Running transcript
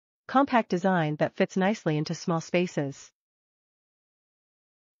Compact design that fits nicely into small spaces.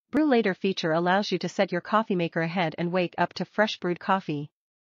 Brew later feature allows you to set your coffee maker ahead and wake up to fresh brewed coffee.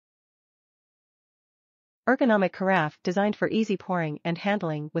 Ergonomic carafe designed for easy pouring and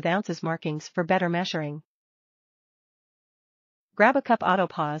handling with ounces markings for better measuring. Grab a cup auto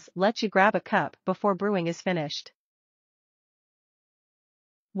pause lets you grab a cup before brewing is finished.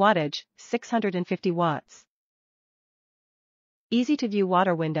 Wattage, 650 watts. Easy to view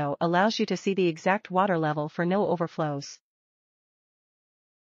water window allows you to see the exact water level for no overflows.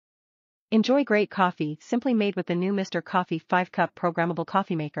 Enjoy great coffee simply made with the new Mr. Coffee 5-cup programmable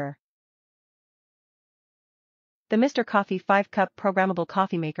coffee maker. The Mr. Coffee 5-cup programmable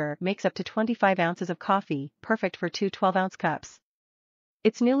coffee maker makes up to 25 ounces of coffee, perfect for two 12-ounce cups.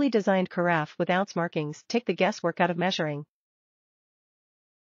 Its newly designed carafe with ounce markings take the guesswork out of measuring.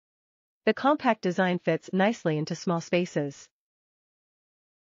 The compact design fits nicely into small spaces.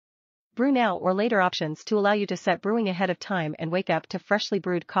 Brew now or later options to allow you to set brewing ahead of time and wake up to freshly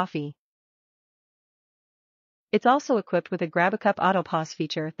brewed coffee. It's also equipped with a grab a cup auto pause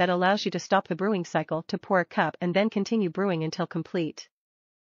feature that allows you to stop the brewing cycle to pour a cup and then continue brewing until complete.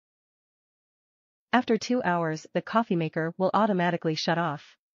 After 2 hours, the coffee maker will automatically shut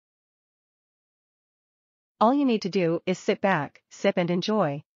off. All you need to do is sit back, sip and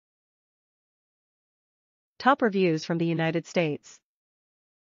enjoy. Top reviews from the United States.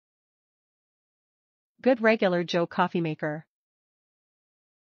 Good regular Joe coffee maker.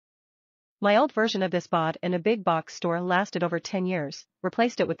 My old version of this bought in a big box store lasted over 10 years,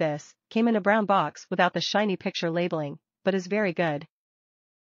 replaced it with this, came in a brown box without the shiny picture labeling, but is very good.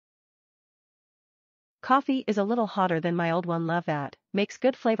 Coffee is a little hotter than my old one, love that, makes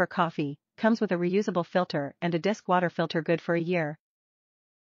good flavor coffee, comes with a reusable filter and a disc water filter good for a year.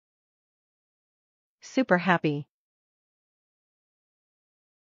 Super happy.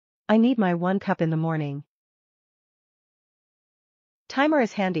 I need my 1 cup in the morning. Timer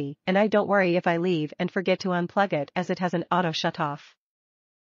is handy, and I don't worry if I leave and forget to unplug it as it has an auto shut off.